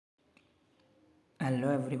Hello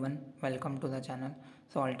everyone, welcome to the channel.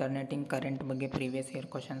 So alternating current ಬಗ್ಗೆ previous year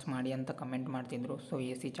questions ಮಾಡಿ ಅಂತ comment ಮಾಡ್ತಿದ್ರು. So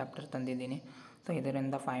AC chapter ತಂದಿದ್ದೀನಿ. So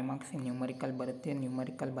ಇದರಿಂದ 5 ಮಾರ್ಕ್ಸ್ ನ್ಯೂಮರಿಕಲ್ ಬರುತ್ತೆ.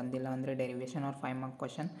 ನ್ಯೂಮರಿಕಲ್ ಬಂದಿಲ್ಲ ಅಂದರೆ ಡೆರಿವೇಷನ್ ಆರ್ 5 ಮಾರ್ಕ್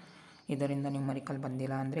ಕ್ವಶನ್. ಇದರಿಂದ ನ್ಯೂಮರಿಕಲ್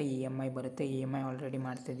ಬಂದಿಲ್ಲ ಅಂದರೆ EMI ಬರುತ್ತೆ. EMI ಆಲ್ರೆಡಿ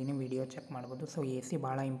ಮಾಡ್ತಿದ್ದೀನಿ, ವಿಡಿಯೋ ಚೆಕ್ ಮಾಡ್ಬೋದು. ಸೊ AC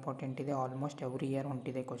ಭಾಳ ಇಂಪಾರ್ಟೆಂಟ್ ಇದೆ. ಆಲ್ಮೋಸ್ಟ್ ಎವ್ರಿ ಇಯರ್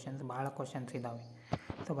ಹೊಂಟಿದೆ ಕ್ವಶನ್ಸ್, ಭಾಳ ಕ್ವಶನ್ಸ್ ಇದ್ದಾವೆ.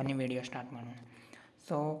 ಸೊ ಬನ್ನಿ ವಿಡಿಯೋ ಸ್ಟಾರ್ಟ್ ಮಾಡೋಣ.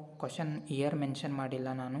 ಸೊ ಕ್ವಶನ್ ಇಯರ್ ಮೆನ್ಷನ್ ಮಾಡಿಲ್ಲ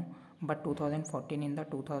ನಾನು, ಬಟ್ 2014ಇಂದ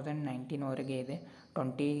 2019ವರೆಗೆ ಇದೆ.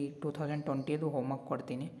 2020 ಹೋಮ್ವರ್ಕ್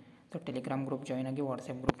ಕೊಡ್ತೀನಿ. ಸೊ ಟೆಲಿಗ್ರಾಮ್ ಗ್ರೂಪ್ ಜಾಯ್ನ್ ಆಗಿ,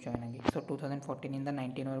 ವಾಟ್ಸಪ್ ಗ್ರೂಪ್ ಜಾಯ್ನ್ ಆಗಿ. ಸೊ 2014ಇಂದ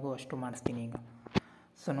 19ವರೆಗೂ ಅಷ್ಟು ಮಾಡಿಸ್ತೀನಿ ಈಗ.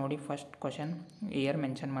 ಸೊ ನೋಡಿ, ಫಸ್ಟ್ ಕ್ವಶನ್ ಇಯರ್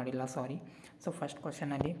ಮೆನ್ಷನ್ ಮಾಡಿಲ್ಲ, ಸಾರಿ. So first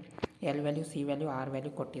ಕ್ವಶನಲ್ಲಿ L value, C value, R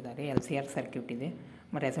value ಕೊಟ್ಟಿದ್ದಾರೆ. LCR ಸರ್ಕ್ಯೂಟ್ ಇದೆ.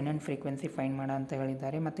 ರೆಸೊನೆಂಟ್ ಫ್ರೀಕ್ವೆನ್ಸಿ ಫೈಂಡ್ ಮಾಡ ಅಂತ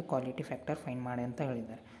ಹೇಳಿದ್ದಾರೆ, ಮತ್ತು ಕ್ವಾಲಿಟಿ ಫ್ಯಾಕ್ಟರ್ ಫೈಂಡ್ ಮಾಡಿ ಅಂತ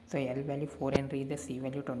ಹೇಳಿದ್ದಾರೆ. ಸೊ L ವ್ಯಾಲ್ಯೂ 4 Henry ಇದೆ, C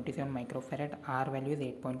value 27 ಮೈಕ್ರೋಫೆರಡ್, R value is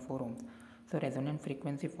 8.4 ohms. So resonant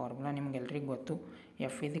frequency formula ನಿಮ್ಗೆಲ್ರಿಗೂ ಗೊತ್ತು.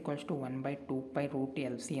 F =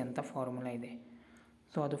 1/2π√LC ಅಂತ ಫಾರ್ಮುಲಾ ಇದೆ.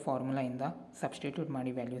 ಸೊ ಅದು ಫಾರ್ಮುಲಾಯಿಂದ ಸಬ್ಸ್ಟಿಟ್ಯೂಟ್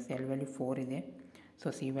ಮಾಡಿ ವ್ಯಾಲ್ಯೂಸ್. L ವ್ಯಾಲ್ಯೂ 4 ಇದೆ. ಸೊ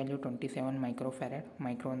C ವ್ಯಾಲ್ಯೂ 27 ಮೈಕ್ರೋಫೆರಡ್,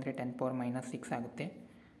 ಮೈಕ್ರೋ ಅಂದರೆ 10⁻⁻6 ಆಗುತ್ತೆ.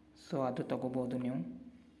 ಸೊ ಅದು ತೊಗೋಬೋದು ನೀವು.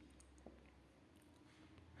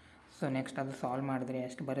 ಸೊ ನೆಕ್ಸ್ಟ್ ಅದು ಸಾಲ್ವ್ ಮಾಡಿದ್ರೆ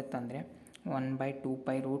ಎಷ್ಟು ಬರುತ್ತಂದರೆ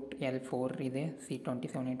 1/2π√L4 ಇದೆ, C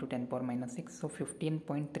 27 × 10⁻⁻6. ಸೊ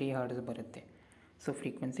 15.3 ಹರ್ಡ್ಸ್ ಬರುತ್ತೆ. So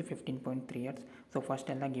frequency 15.3 hertz. So first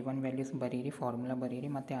ಎಲ್ಲ ಗಿವನ್ ವ್ಯಾಲ್ಯೂಸ್ ಬರೀರಿ, ಫಾರ್ಮುಲಾ ಬರೀರಿ,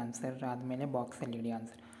 ಮತ್ತು ಆನ್ಸರ್ ಆದಮೇಲೆ ಬಾಕ್ಸಲ್ಲಿ ಇಡಿ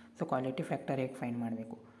ಆನ್ಸರ್. ಸೊ ಕ್ವಾಲಿಟಿ ಫ್ಯಾಕ್ಟರ್ ಹೇಗೆ ಫೈಂಡ್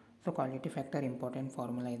ಮಾಡಬೇಕು? So quality factor important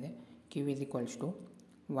formula ಇದೆ. Q =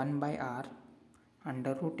 1/R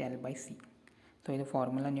 √L/C. ಸೊ ಇದು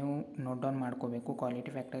ಫಾರ್ಮುಲಾ ನೀವು ನೋಟ್ ಡೌನ್ ಮಾಡ್ಕೋಬೇಕು.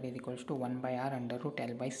 Quality factor = 1/R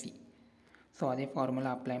 √L/C. So ಅದೇ ಫಾರ್ಮುಲಾ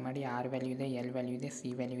ಅಪ್ಲೈ ಮಾಡಿ. R ವ್ಯಾಲ್ಯೂ ಇದೆ, L ವ್ಯಾಲ್ಯೂ ಇದೆ, C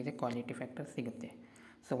ವ್ಯಾಲ್ಯೂ ಇದೆ, ಕ್ವಾಲಿಟಿ ಫ್ಯಾಕ್ಟರ್ ಸಿಗುತ್ತೆ.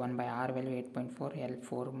 So 1/R value 8.4, L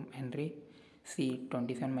 4 Henry, C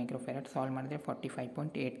 27 ಮೈಕ್ರೋಫೆರಡ್. Solve ಮಾಡಿದ್ರೆ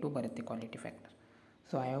 45.82 ಬರುತ್ತೆ quality factor.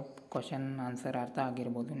 So I hope question answer ಅರ್ಥ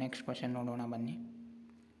ಆಗಿರ್ಬೋದು. ನೆಕ್ಸ್ಟ್ ಕ್ವಶನ್ ನೋಡೋಣ ಬನ್ನಿ.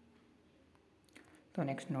 ಸೊ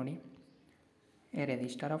ನೆಕ್ಸ್ಟ್ ನೋಡಿ, A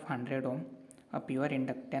resistor of 100 ohm, a pure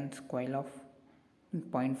inductance coil of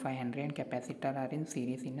 0.5 Henry and capacitor are in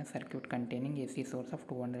series in a circuit containing AC source of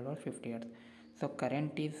 200 or 50 Hz. So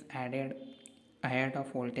current is added ahead of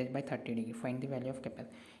voltage by 30 degree. Find the value of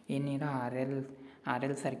capacity. ಏನಿರ R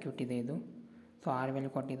L circuit ಇದೆ ಇದು. So R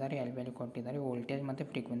value ಕೊಟ್ಟಿದ್ದಾರೆ, L value ಕೊಟ್ಟಿದ್ದಾರೆ, voltage ಮತ್ತು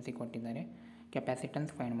frequency ಕೊಟ್ಟಿದ್ದಾರೆ,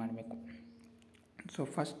 capacitance find ಮಾಡಬೇಕು. So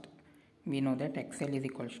first we know that XL =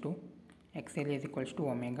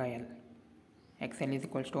 omega L. XL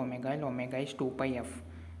 = omega L. Omega is 2πf.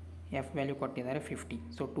 F value ಕೊಟ್ಟಿದ್ದಾರೆ 50.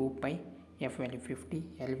 So 2π, F value 50,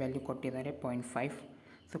 L value ಕೊಟ್ಟಿದ್ದಾರೆ 0.5.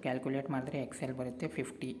 So calculate ಮಾಡಿದ್ರೆ XL ಬರುತ್ತೆ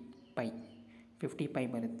 50π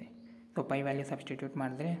ಬರುತ್ತೆ. ಸೊ ಪೈ ವ್ಯಾಲ್ಯೂ ಸಬ್ಸ್ಟಿಟ್ಯೂಟ್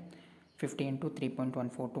ಮಾಡಿದ್ರೆ 50 ×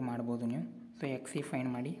 3.142 ಮಾಡ್ಬೋದು ನೀವು. ಸೊ XC ಫೈಂಡ್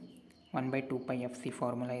ಮಾಡಿ. 1/2πfc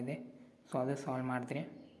formula ಇದೆ. ಸೊ ಅದು ಸಾಲ್ವ್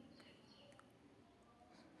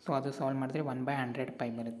ಮಾಡಿದ್ರೆ 1/100π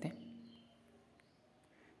ಬರುತ್ತೆ.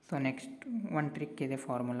 ಸೊ ನೆಕ್ಸ್ಟ್ ಒಂದು ಟ್ರಿಕ್ ಇದೆ,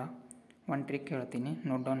 ಫಾರ್ಮುಲಾ ಒಂದು ಟ್ರಿಕ್ ಹೇಳ್ತೀನಿ,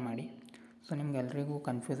 ನೋಟ್ ಡೌನ್ ಮಾಡಿ. ಸೊ ನಿಮ್ಗೆಲ್ರಿಗೂ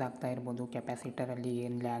ಕನ್ಫ್ಯೂಸ್ ಆಗ್ತಾ ಇರ್ಬೋದು, ಕೆಪಾಸಿಟರಲ್ಲಿ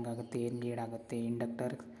ಏನು ಲ್ಯಾಗ್ ಆಗುತ್ತೆ, ಏನು ಲೀಡ್ ಆಗುತ್ತೆ,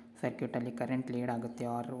 ಇಂಡಕ್ಟರ್ ಸರ್ಕ್ಯೂಟಲ್ಲಿ ಕರೆಂಟ್ ಲೀಡ್ ಆಗುತ್ತೆ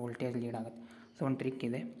ಆರ್ ವೋಲ್ಟೇಜ್ ಲೀಡ್ ಆಗುತ್ತೆ. ಸೊ ಒಂದು ಟ್ರಿಕ್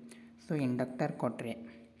ಇದೆ. ಸೊ ಇಂಡಕ್ಟರ್ ಕೊಟ್ಟರೆ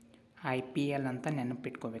IPL ಅಂತ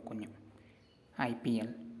ನೆನಪಿಟ್ಕೋಬೇಕು ನೀವು. IPL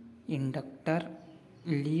ಇಂಡಕ್ಟರ್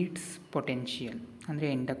ಲೀಡ್ಸ್ ಪೊಟೆನ್ಷಿಯಲ್, ಅಂದರೆ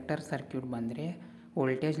ಇಂಡಕ್ಟರ್ ಸರ್ಕ್ಯೂಟ್ ಬಂದರೆ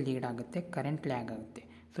ವೋಲ್ಟೇಜ್ ಲೀಡ್ ಆಗುತ್ತೆ, ಕರೆಂಟ್ ಲ್ಯಾಗ್ ಆಗುತ್ತೆ.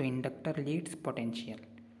 So inductor leads potential.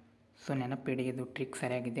 So ನೆನಪಿಡಿ, ಇದು ಟ್ರಿಕ್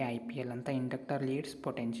ಸರಿಯಾಗಿದೆ. IPL ಅಂತ ಇಂಡಕ್ಟರ್ ಲೀಡ್ಸ್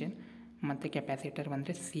ಪೊಟೆನ್ಷಿಯಲ್. ಮತ್ತು ಕೆಪಾಸಿಟರ್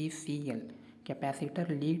ಬಂದರೆ CCL, capacitor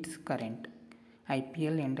leads current.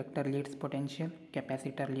 IPL inductor leads potential,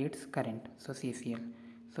 capacitor leads current. So CCL.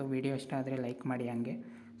 So video ಇಷ್ಟ ಆದರೆ ಲೈಕ್ ಮಾಡಿ ಹಂಗೆ.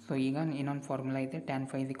 ಸೊ ಈಗ ಇನ್ನೊಂದು ಫಾರ್ಮುಲಾ ಇದೆ, tan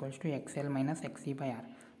phi = XL - XC/R.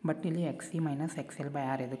 But ಇಲ್ಲಿ XC -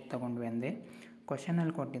 XL/R ಎದಕ್ಕೆ ತೊಗೊಂಡ್ವಿ ಅಂದರೆ,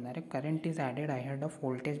 ಕ್ವಶನಲ್ಲಿ ಕೊಟ್ಟಿದ್ದಾರೆ current is added ahead of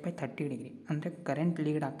voltage by 30 degree. ಅಂದರೆ ಕರೆಂಟ್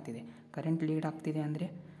ಲೀಡ್ ಆಗ್ತಿದೆ. ಕರೆಂಟ್ ಲೀಡ್ ಆಗ್ತಿದೆ ಅಂದರೆ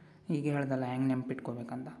ಈಗ ಹೇಳ್ದಲ್ಲ ಹೆಂಗೆ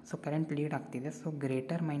ನೆನಪಿಟ್ಕೋಬೇಕಂತ. ಸೊ ಕರೆಂಟ್ ಲೀಡ್ ಆಗ್ತಿದೆ. So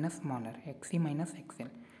greater minus smaller, XC - XL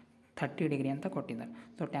 30 degree ಅಂತ ಕೊಟ್ಟಿದ್ದಾರೆ.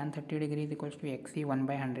 So tan 30 degree = XC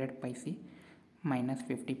 1/100πc -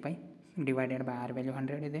 50π divided by R value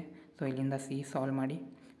 100 ಇದೆ. ಸೊ ಇಲ್ಲಿಂದ C ಸಾಲ್ವ್ ಮಾಡಿ.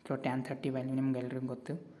 ಸೊ tan 30 ವ್ಯಾಲ್ಯೂ ನಿಮ್ಗೆಲ್ರಿಗೂ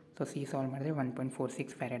ಗೊತ್ತು. ಸೊ C ಸಾಲ್ವ್ ಮಾಡಿದ್ರೆ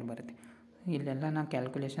 1.46 ಫ್ಯಾರಡ್ ಬರುತ್ತೆ. ಇಲ್ಲೆಲ್ಲ ನಾನು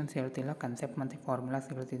ಕ್ಯಾಲ್ಕುಲೇಷನ್ಸ್ ಹೇಳ್ತಿಲ್ಲ, ಕನ್ಸೆಪ್ಟ್ ಮತ್ತು ಫಾರ್ಮುಲಾಸ್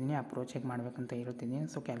ಹೇಳ್ತಿದ್ದೀನಿ, ಅಪ್ರೋಚ್ ಹೇಗೆ ಮಾಡಬೇಕಂತ ಹೇಳ್ತಿದ್ದೀನಿ.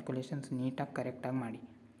 ಸೊ ಕ್ಯಾಲ್ಕುಲೇಷನ್ಸ್ ನೀಟಾಗಿ ಕರೆಕ್ಟಾಗಿ ಮಾಡಿ.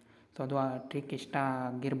 ಸೊ ಅದು ಆ ಟ್ರಿಕ್ ಇಷ್ಟ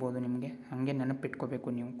ಆಗಿರ್ಬೋದು ನಿಮಗೆ, ಹಾಗೆ ನೆನಪಿಟ್ಕೋಬೇಕು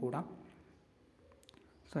ನೀವು ಕೂಡ.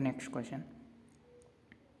 So next question,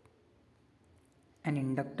 an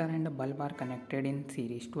inductor and a bulb are connected in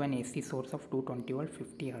series to an AC source of 220 volt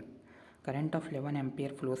 50 Hz. Current of 11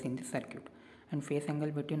 ampere flows in the circuit and phase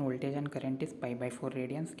angle between voltage and current is π/4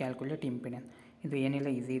 radians. Calculate impedance. ಇದು ಏನಿಲ್ಲ,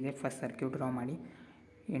 easy ಇದೆ. First circuit draw ಮಾಡಿ.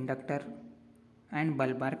 Inductor and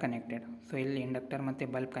bulb are connected. So ಇಲ್ಲಿ inductor ಮತ್ತು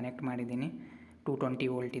bulb connect ಮಾಡಿದ್ದೀನಿ. 220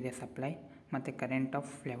 volt ಇದೆ supply ಮತ್ತು current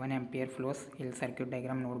off 11 ampere flows. ಇಲ್ಲಿ ಸರ್ಕ್ಯೂಟ್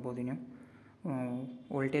ಡಯಾಗ್ರಾಮ್ ನೋಡ್ಬೋದು ನೀವು.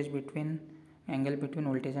 Voltage between angle between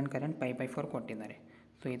voltage and current π/4 ಕೊಟ್ಟಿದ್ದಾರೆ.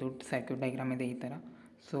 ಸೊ ಇದು ಸರ್ಕ್ಯೂಟ್ ಡಯಾಗ್ರಾಮ್ ಇದೆ ಈ ಥರ.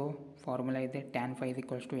 ಸೊ ಫಾರ್ಮುಲಾ ಇದೆ tan phi =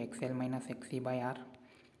 XL - XC/R.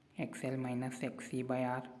 XL -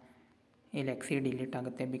 XC/R. ಇಲ್ಲಿ XC ಡಿಲೀಟ್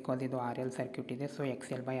ಆಗುತ್ತೆ ಬಿಕಾಸ್ ಇದು RL ಸರ್ಕ್ಯೂಟ್ ಇದೆ. ಸೊ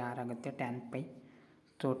XL/R ಆಗುತ್ತೆ tan phi.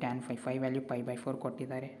 So tan phi value π/4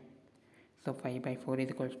 ಕೊಟ್ಟಿದ್ದಾರೆ. ಸೊ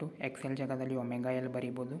 5/4 XL ಜಾಗದಲ್ಲಿ ωL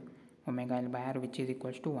ಬರಿಬೋದು. ωL/R which is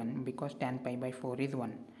equals to 1 because tan π/4 is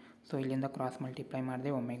 1. So ಇಲ್ಲಿಂದ cross multiply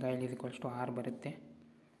ಮಾಡಿದೆ ωL = R ಬರುತ್ತೆ.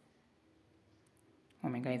 ω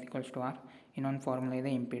 = R. ಇನ್ನೊಂದು ಫಾರ್ಮುಲಾ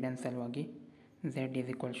ಇದೆ ಇಂಪಿಡೆನ್ಸ್ ಸಲುವಾಗಿ. Z =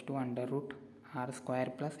 √R²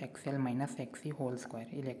 + XL - XC whole square.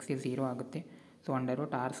 ಇಲ್ಲಿ XC 0 ಆಗುತ್ತೆ. So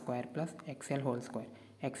 √R² + XL².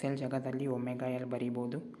 XL ಜಾಗದಲ್ಲಿ ωL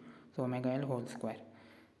ಬರಿಬೋದು. So ωL whole square.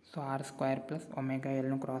 So R² +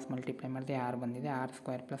 ωLನು cross multiply ಮಾಡಿದೆ R ಬಂದಿದೆ. R²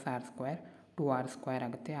 + R² 2R²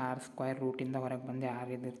 ಆಗುತ್ತೆ. R² ರೂಟಿಂದ ಹೊರಗೆ ಬಂದೆ R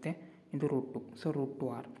ಇರುತ್ತೆ. ಇದು √2. So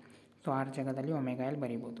 √2R. ಸೊ R ಜಾಗದಲ್ಲಿ ωL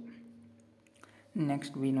ಬರಿಬೋದು.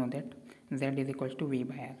 Next we know that Z =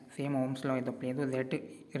 V/R. Same Ohm's law ಇದು ಪ್ಲೇದು. Z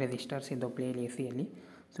ರೆಸಿಸ್ಟರ್ಸ್ ಇದು ಪ್ಲೇ ಇಲ್ಲಿ AC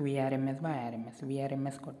ಸೊ VRMS/IRMS.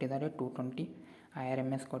 VRMS ಕೊಟ್ಟಿದ್ದಾರೆ 220,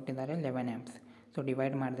 IRMS ಕೊಟ್ಟಿದ್ದಾರೆ 11 amps. ಸೊ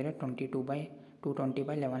ಡಿವೈಡ್ ಮಾಡಿದರೆ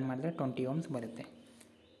 220/11 ಮಾಡಿದ್ರೆ 20 ohms ಬರುತ್ತೆ.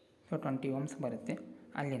 ಸೊ 20 ohms ಬರುತ್ತೆ.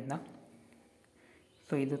 ಅಲ್ಲಿಂದ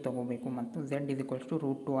ಸೊ ಇದು ತೊಗೋಬೇಕು ಮತ್ತು Z =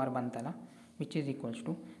 √2R ಬಂತಲ್ಲ which is equals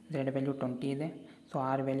to Z value 20 ಇದೆ. ಸೊ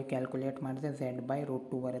R ವ್ಯಾಲ್ಯೂ ಕ್ಯಾಲ್ಕುಲೇಟ್ ಮಾಡಿದ್ರೆ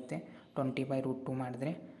Z/√2 ಬರುತ್ತೆ. 20/√2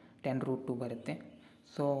 ಮಾಡಿದ್ರೆ 10√2 ಬರುತ್ತೆ.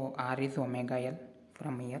 So R is ωL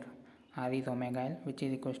from here. R is ωL which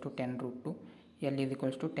is equals to 10√2. L is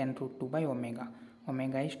equals to 10√2/ω. ω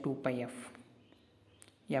is 2πf.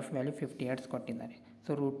 F value 50 Hz ಕೊಟ್ಟಿದ್ದಾರೆ.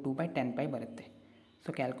 So √2/10π ಬರುತ್ತೆ. So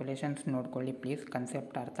calculations ನೋಡ್ಕೊಳ್ಳಿ please.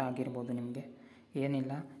 Concept ಅರ್ಥ ಆಗಿರ್ಬೋದು ನಿಮಗೆ.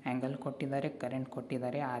 ಏನಿಲ್ಲ, ಆ್ಯಂಗಲ್ ಕೊಟ್ಟಿದ್ದಾರೆ, ಕರೆಂಟ್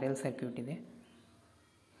ಕೊಟ್ಟಿದ್ದಾರೆ, RL ಸರ್ಕ್ಯೂಟ್ ಇದೆ.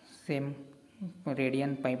 ಸೇಮ್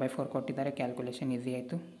ರೇಡಿಯನ್ π/4 ಕೊಟ್ಟಿದ್ದಾರೆ. ಕ್ಯಾಲ್ಕುಲೇಷನ್ ಈಸಿ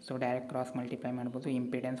ಆಯಿತು. ಸೊ ಡೈರೆಕ್ಟ್ ಕ್ರಾಸ್ ಮಲ್ಟಿಪ್ಲೈ ಮಾಡ್ಬೋದು.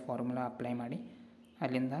 ಇಂಪಿಡೆನ್ಸ್ ಫಾರ್ಮುಲಾ ಅಪ್ಲೈ ಮಾಡಿ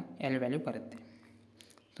ಅಲ್ಲಿಂದ L ವ್ಯಾಲ್ಯೂ ಬರುತ್ತೆ.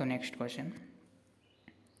 So next question.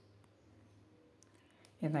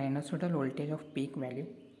 In the sinusoidal voltage of peak value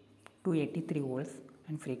 283 volts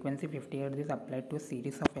and frequency 50 Hz is applied to a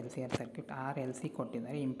series of LCR circuit. RLC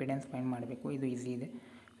ಕೊಟ್ಟಿದ್ದಾರೆ. Impedance find ಮಾಡಬೇಕು. ಇದು easy ಇದೆ.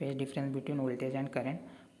 Face difference between voltage and current,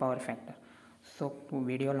 power factor. So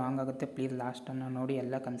video long ಆಗುತ್ತೆ, please ಲಾಸ್ಟನ್ನು ನೋಡಿ.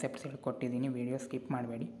 ಎಲ್ಲ concepts ಹೇಳ್ಕೊಟ್ಟಿದ್ದೀನಿ, video skip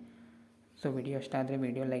ಮಾಡಬೇಡಿ. So video ಇಷ್ಟ ಆದರೆ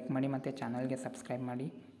ವಿಡಿಯೋ ಲೈಕ್ ಮಾಡಿ ಮತ್ತು ಚಾನಲ್ಗೆ ಸಬ್ಸ್ಕ್ರೈಬ್ ಮಾಡಿ.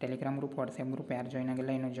 ಟೆಲಿಗ್ರಾಮ್ ಗ್ರೂಪ್, ವಾಟ್ಸಪ್ ಗ್ರೂಪ್ ಯಾರು ಜಾಯ್ನ್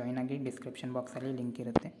ಆಗಿಲ್ಲ ಇನ್ನೂ ಜಾಯ್ನ್ ಆಗಿ. ಡಿಸ್ಕ್ರಿಪ್ಷನ್ ಬಾಕ್ಸಲ್ಲಿ ಲಿಂಕ್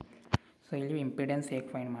ಇರುತ್ತೆ. ಸೊ ಇಲ್ಲಿ ಇಂಪಿಡೆನ್ಸ್ ಹೇಗೆ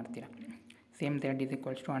ಫೈಂಡ್ ಮಾಡ್ತೀರಾ? Same Z =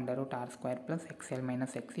 √R² + XL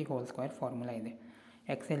 - XC whole square formula ಇದೆ.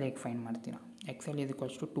 XL ಹೇಗೆ ಫೈಂಡ್ ಮಾಡ್ತೀರಾ? XL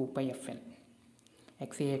 = 2πfL.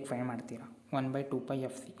 XC ಹೇಗೆ ಫೈಂಡ್ ಮಾಡ್ತೀರಾ?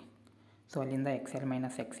 1/2πfC. ಸೊ ಅಲ್ಲಿಂದ XL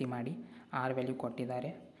 - XC ಮಾಡಿ. R ವ್ಯಾಲ್ಯೂ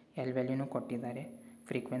ಕೊಟ್ಟಿದ್ದಾರೆ, L ವ್ಯಾಲ್ಯೂನೂ ಕೊಟ್ಟಿದ್ದಾರೆ,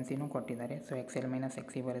 ಫ್ರೀಕ್ವೆನ್ಸಿನೂ ಕೊಟ್ಟಿದ್ದಾರೆ. ಸೊ XL -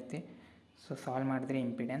 XC ಬರುತ್ತೆ. ಸೊ ಸಾಲ್ವ್ ಮಾಡಿದ್ರೆ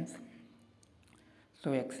ಇಂಪಿಡೆನ್ಸ್. ಸೊ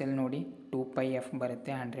XL ನೋಡಿ 2πf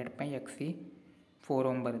ಬರುತ್ತೆ 100π. XC 4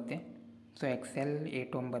 ohm ಬರುತ್ತೆ. ಸೊ XL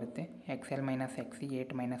 8 ohm ಬರುತ್ತೆ. XL - XC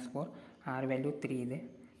 8 - 4. R ವ್ಯಾಲ್ಯೂ 3 ಇದೆ.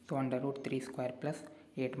 ಸೊ √3² +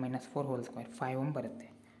 8 - 4 ಹೋಲ್ ಸ್ಕ್ವೇರ್ 5 ohm ಬರುತ್ತೆ.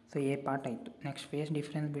 ಸೊ ಎ ಪಾರ್ಟ್ ಆಯಿತು. Next phase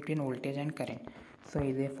difference between voltage and current. So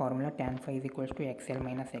ಇದೇ formula tan phi = XL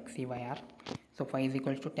 - XC/R. So phi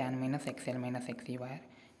 = tan - XL - XC/R.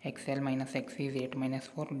 XL - XC is 8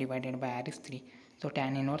 - 4 divided by R is 3. So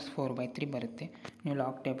tan inverse 4/3 ಬರುತ್ತೆ. ನೀವು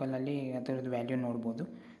log ಟೇಬಲಲ್ಲಿ ಅದರದ್ದು value ನೋಡ್ಬೋದು.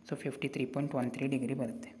 So 53.13 degree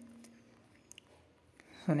ಬರುತ್ತೆ.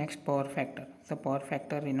 So next power factor. So power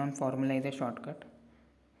factor ಇನ್ನೊಂದು formula ಇದೆ shortcut.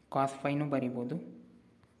 cos phi ಬರಿಬೋದು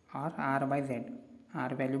R R/Z.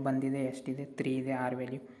 R value ಬಂದಿದೆ, ಎಷ್ಟಿದೆ? 3 ಇದೆ R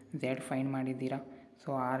ವ್ಯಾಲ್ಯೂ. Z ಫೈಂಡ್ ಮಾಡಿದ್ದೀರಾ. So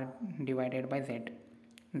R divided by Z.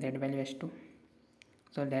 Z value ಎಷ್ಟು?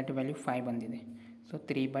 ಸೊ Z ವ್ಯಾಲ್ಯೂ 5 ಬಂದಿದೆ. ಸೊ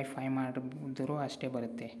 3/5 ಮಾಡಿದ್ರು ಅಷ್ಟೇ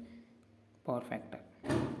ಬರುತ್ತೆ ಪವರ್ ಫ್ಯಾಕ್ಟರ್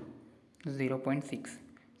 0.6.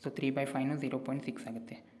 ಸೊ 3/5 0.6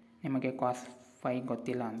 ಆಗುತ್ತೆ. ನಿಮಗೆ cos phi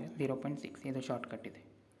ಗೊತ್ತಿಲ್ಲ ಅಂದರೆ 0.6. ಇದು ಶಾರ್ಟ್ಕಟ್ ಇದೆ.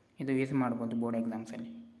 ಇದು ಯೂಸ್ ಮಾಡ್ಬೋದು board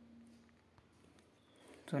ಎಕ್ಸಾಮ್ಸಲ್ಲಿ.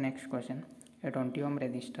 So next question. 20 ohm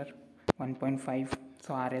resistor 1.5.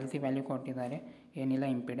 So RLC value ಕೊಟ್ಟಿದ್ದಾರೆ. ಏನಿಲ್ಲ,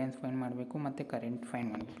 ಇಂಪಿಡೆನ್ಸ್ ಫೈಂಡ್ ಮಾಡಬೇಕು ಮತ್ತು ಕರೆಂಟ್ ಫೈಂಡ್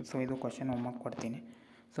ಮಾಡಬೇಕು. ಸೊ ಇದು ಕ್ವಶನ್ ಹೋಮ್ವರ್ಕ್ ಕೊಡ್ತೀನಿ.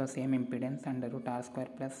 So same impedance √R²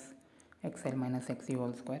 + XL - XC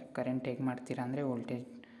whole square. Current ಹೇಗೆ ಮಾಡ್ತೀರಾ ಅಂದರೆ ವೋಲ್ಟೇಜ್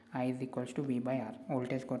I = V/R.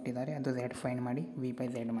 ವೋಲ್ಟೇಜ್ ಕೊಟ್ಟಿದ್ದಾರೆ, ಅದು Z ಫೈಂಡ್ ಮಾಡಿ,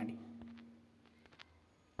 V/Z ಮಾಡಿ.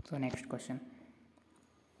 So next question.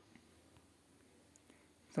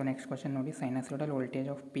 So next question ನೋಡಿ. Sinusoidal voltage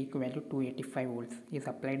of peak value 285 volts is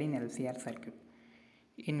applied in LCR circuit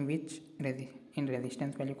in which in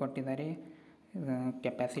resistance value ಕೊಟ್ಟಿದ್ದಾರೆ,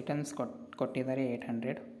 capacitance ಕೊಟ್ಟಿದ್ದಾರೆ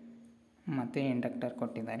 800 ಮತ್ತು ಇಂಡಕ್ಟರ್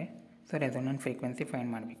ಕೊಟ್ಟಿದ್ದಾರೆ. So resonant frequency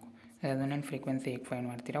find ಮಾಡಬೇಕು. Resonant frequency ಹೇಗೆ find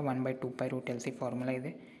ಮಾಡ್ತೀರಾ, 1/2π√LC formula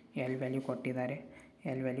ಇದೆ. L value ಕೊಟ್ಟಿದ್ದಾರೆ,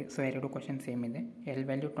 ಎಲ್ ವ್ಯಾಲ್ಯೂ, ಸೊ ಎರಡು ಕ್ವಶನ್ ಸೇಮ್ ಇದೆ. L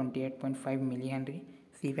value 28.5 milli henry,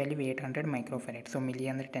 C value 800 ಮೈಕ್ರೋಫೆರೆಡ್. So milli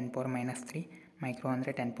ಅಂದರೆ 10⁻³ ಮೈಕ್ರೋ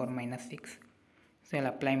ಅಂದರೆ 10⁻⁶. ಸೊ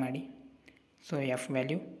ಇಲ್ಲಿ ಅಪ್ಲೈ ಮಾಡಿ. ಸೊ ಎಫ್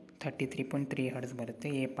ವ್ಯಾಲ್ಯೂ 33.3 ಹರ್ಡ್ಸ್ ಬರುತ್ತೆ.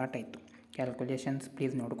 ಎ ಪಾರ್ಟ್ ಆಯಿತು. ಕ್ಯಾಲ್ಕುಲೇಷನ್ಸ್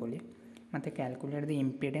ಪ್ಲೀಸ್ ನೋಡ್ಕೊಳ್ಳಿ. ಮತ್ತು calculate the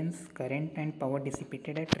impedance, current and power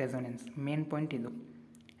dissipated at resonance. Main point ಇದು,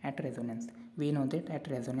 at resonance. We know that at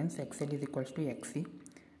resonance XL is equals to XC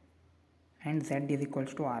and Z is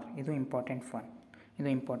equals to R. ಇದು important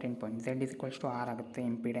point. Z is equals to R ಆಗುತ್ತೆ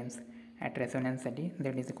impedance. at resonance ಅಲ್ಲಿ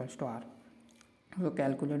Z is equals to R. So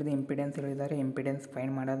calculate the impedance ಹೇಳಿದ್ದಾರೆ. Impedance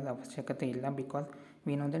find ಮಾಡೋದು ಅವಶ್ಯಕತೆ ಇಲ್ಲ, because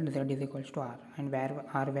we know that Z is equals to R and where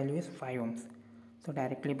R value is 5 ohms. So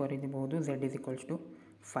directly ಬರೀಬಹುದು Z is equals to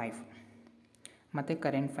 5. ಮತ್ತು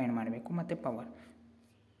current find ಮಾಡಬೇಕು ಮತ್ತು power.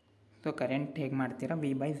 So current ಹೇಗೆ ಮಾಡ್ತೀರಾ,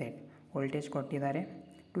 V/Z. Voltage ಕೊಟ್ಟಿದ್ದಾರೆ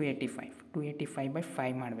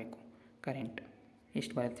 285/5 ಮಾಡಬೇಕು. ಕರೆಂಟ್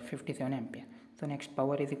ಇಷ್ಟು ಬರುತ್ತೆ, 57 ampere. So next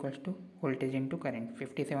power is equals to voltage into current,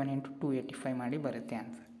 57 × 285 ಮಾಡಿ ಬರುತ್ತೆ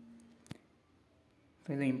ಆನ್ಸರ್. ಸೊ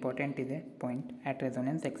ಇದು ಇಂಪಾರ್ಟೆಂಟ್ ಇದೆ point. At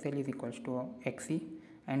resonance XL is equals to XC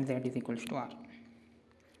and Z is equals to R.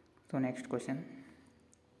 So next question,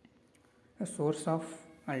 source of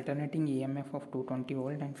alternating EMF of 220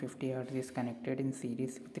 volt and 50 Hz is connected in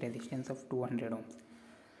series with resistance of 200 ohms.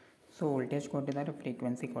 So voltage ಕೊಟ್ಟಿದ್ದಾರೆ,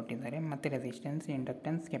 frequency ಕೊಟ್ಟಿದ್ದಾರೆ, ಮತ್ತು resistance,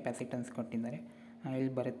 inductance, capacitance ಕೊಟ್ಟಿದ್ದಾರೆ.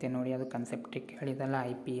 ಇಲ್ಲಿ ಬರುತ್ತೆ ನೋಡಿ, ಅದು ಕನ್ಸೆಪ್ಟಿಗೆ ಹೇಳಿದಲ್ಲ,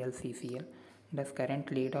 IPL, CCL. Does current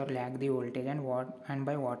lead R lag the voltage and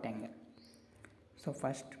by what angle. So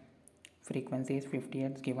first frequency is 50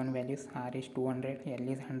 Hz, given values R is 200, L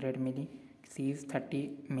is 100 milli, C is 30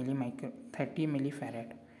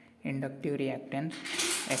 millifarad. Inductive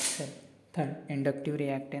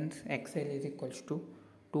reactance XL is equals to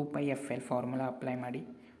 2πfL. Formula apply ಮಾಡಿ.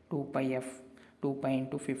 2π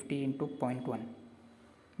 × 50 × 0.1,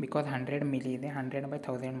 because 100 milli ಇದೆ,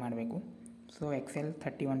 100/1000 ಮಾಡಬೇಕು. So XL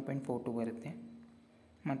 31.42 ಬರುತ್ತೆ.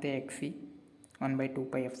 ಮತ್ತು XC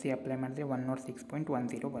 1/2πfC apply ಮಾಡಿದ್ರೆ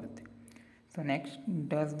 106.10 ಬರುತ್ತೆ. So next,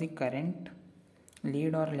 does the current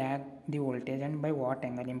lead R lag the voltage and by what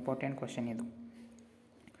angle. Important question ಇದು.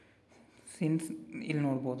 Since ಇಲ್ಲಿ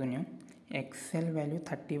ನೋಡ್ಬೋದು ನೀವು, XL ವ್ಯಾಲ್ಯೂ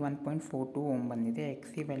 31.42 ಓಮ್ ಬಂದಿದೆ,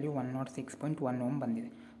 XC ವ್ಯಾಲ್ಯೂ 106.1 ಓಮ್ ಬಂದಿದೆ.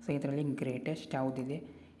 ಸೊ ಇದರಲ್ಲಿ ಗ್ರೇಟೆಸ್ಟ್ ಯಾವುದಿದೆ,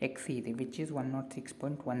 XC ಇದೆ, ವಿಚ್ ಈಸ್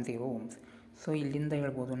 106.10 ಓಮ್ಸ್. ಸೊ ಇಲ್ಲಿಂದ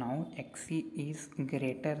ಹೇಳ್ಬೋದು ನಾವು XC is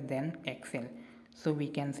greater than XL. So we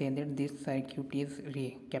can say that this circuit is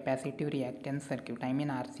capacitive reactance circuit, I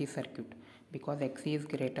mean RC circuit, because XC is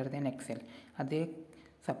greater than XL. ಅದೇ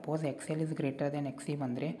suppose XL is greater than XC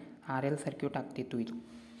ಬಂದರೆ RL circuit ಆಗ್ತಿತ್ತು ಇದು.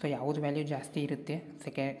 So ಯಾವುದು value ಜಾಸ್ತಿ ಇರುತ್ತೆ,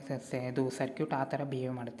 ಇದು circuit ಆ ಥರ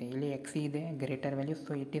ಬಿಹೇವ್ ಮಾಡುತ್ತೆ. ಇಲ್ಲಿ XC ಇದೆ greater value,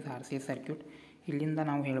 so it is RC circuit. ಇಲ್ಲಿಂದ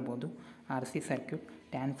ನಾವು ಹೇಳ್ಬೋದು RC circuit.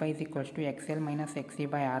 tan phi is equals to XL minus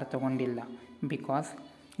XC/R ತೊಗೊಂಡಿಲ್ಲ, because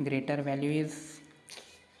greater value is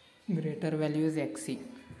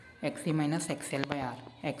XC minus XL/R.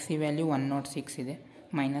 XC value 106 ಇದೆ,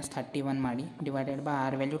 -31 ಮಾಡಿ, divided by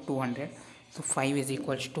R value 200. So 5 is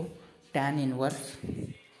equals to tan inverse.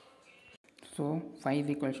 So 5 is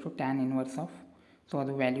equals to tan inverse of, so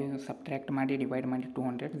ಅದು value subtract ಮಾಡಿ divide ಮಾಡಿ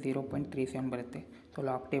 200, 0.37 ಬರುತ್ತೆ. So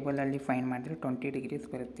log ಟೇಬಲಲ್ಲಿ find ಮಾಡಿದ್ರೆ 20 degrees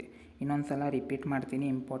ಬರುತ್ತೆ. ಇನ್ನೊಂದು ಸಲ ರಿಪೀಟ್ ಮಾಡ್ತೀನಿ,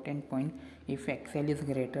 important point. If XL is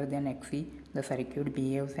greater than XC, the circuit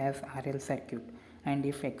behaves as RL circuit, and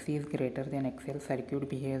if XC is greater than XL, circuit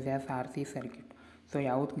behaves as RC circuit. So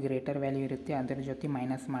ಯಾವುದು greater value ಇರುತ್ತೆ ಅದರ ಜೊತೆ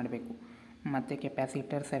minus ಮಾಡಬೇಕು. ಮತ್ತು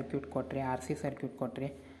capacitor circuit ಕೊಟ್ಟರೆ, RC circuit ಕೊಟ್ಟರೆ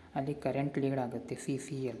ಅಲ್ಲಿ current lead ಆಗುತ್ತೆ,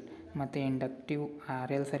 CCL. ಮತ್ತು ಇಂಡಕ್ಟಿವ್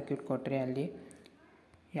RL ಸರ್ಕ್ಯೂಟ್ ಕೊಟ್ಟರೆ ಅಲ್ಲಿ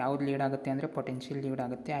ಯಾವುದು ಲೀಡ್ ಆಗುತ್ತೆ ಅಂದರೆ ಪೊಟೆನ್ಷಿಯಲ್ ಲೀಡ್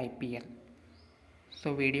ಆಗುತ್ತೆ, IPL. ಸೊ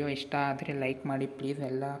ವಿಡಿಯೋ ಇಷ್ಟ ಆದರೆ ಲೈಕ್ ಮಾಡಿ ಪ್ಲೀಸ್.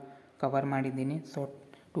 ಎಲ್ಲ ಕವರ್ ಮಾಡಿದ್ದೀನಿ. ಸೊ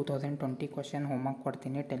 2020 ಕ್ವಶನ್ ಹೋಮ್ವರ್ಕ್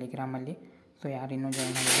ಕೊಡ್ತೀನಿ ಟೆಲಿಗ್ರಾಮಲ್ಲಿ. ಸೊ ಯಾರು ಇನ್ನೂ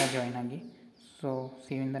ಜಾಯ್ನ್ ಆಗಿಲ್ಲ ಜಾಯ್ನ್ ಆಗಿ. So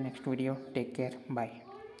C you in the next video. Take care, bye.